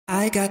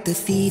I got the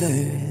fever.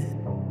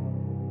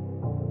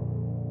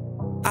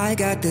 I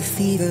got the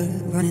fever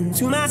running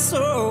through my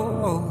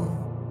soul.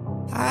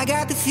 I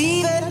got the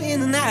fever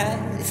in the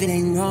night. If it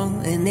ain't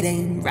wrong, then it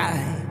ain't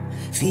right.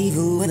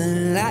 Fever when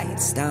the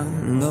lights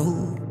down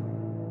low.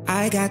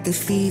 I got the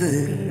fever.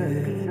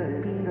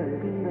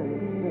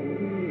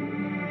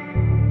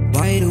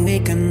 Wide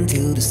awake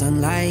until the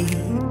sunlight.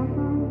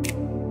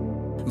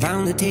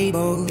 Round the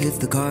table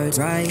if the card's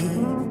right.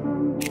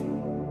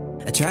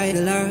 I try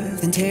to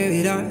love and tear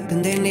it up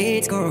and then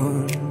it's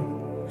gone.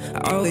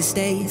 I always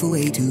stay for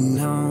way too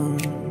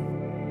long.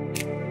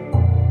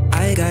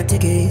 I got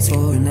tickets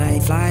for a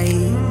night flight.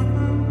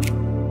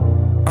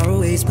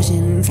 Always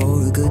pushing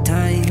for a good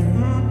time.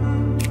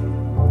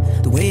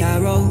 The way I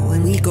roll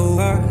when we go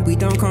up, we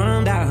don't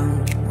calm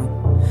down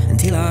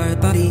until our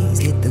bodies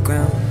hit the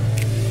ground.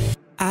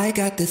 I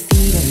got the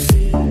fever.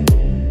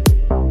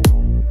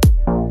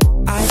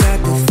 I got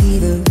the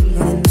fever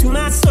running through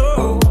my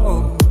soul.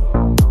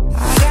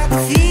 I got the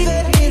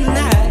fever in the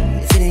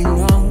night. If it ain't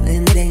wrong,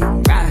 then it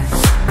ain't right.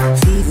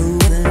 Fever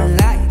when the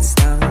lights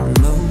down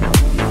low.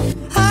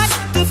 I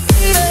got the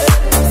fever.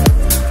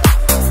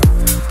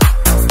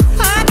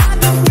 I got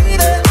the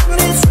fever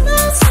running through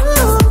my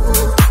soul.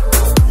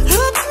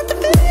 I got the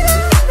fever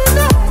in the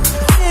night. If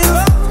it ain't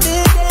wrong, then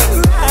it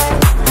ain't right.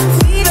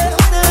 Fever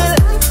when the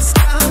lights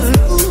down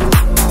low.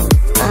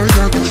 I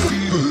got the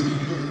fever.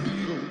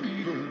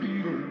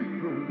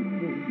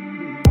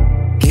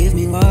 Give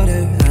me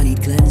water, I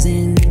need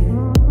cleansing.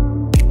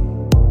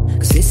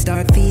 Cause this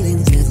dark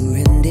feeling's never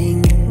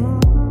ending.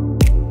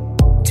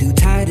 Too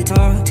tired to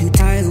talk, too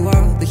tired to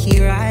walk, but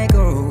here I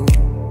go.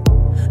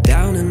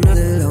 Down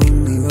another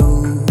lonely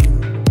road.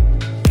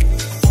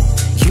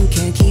 You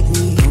can't keep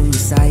me on the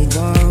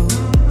sidewalk.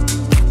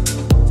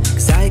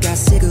 Cause I got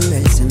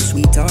cigarettes and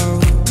sweet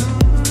talk.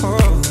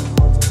 Oh,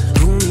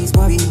 who needs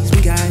worries?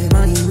 We got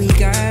money, we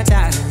got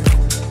time.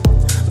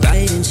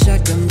 Riding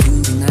shotgun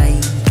through the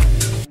night.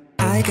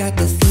 I got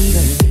the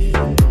fever.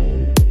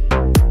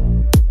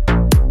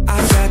 I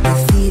got the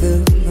fever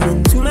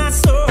running through my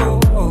soul.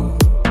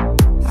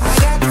 I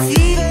got the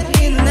fever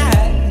in the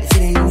night. If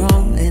it ain't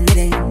wrong, then it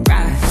ain't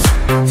right.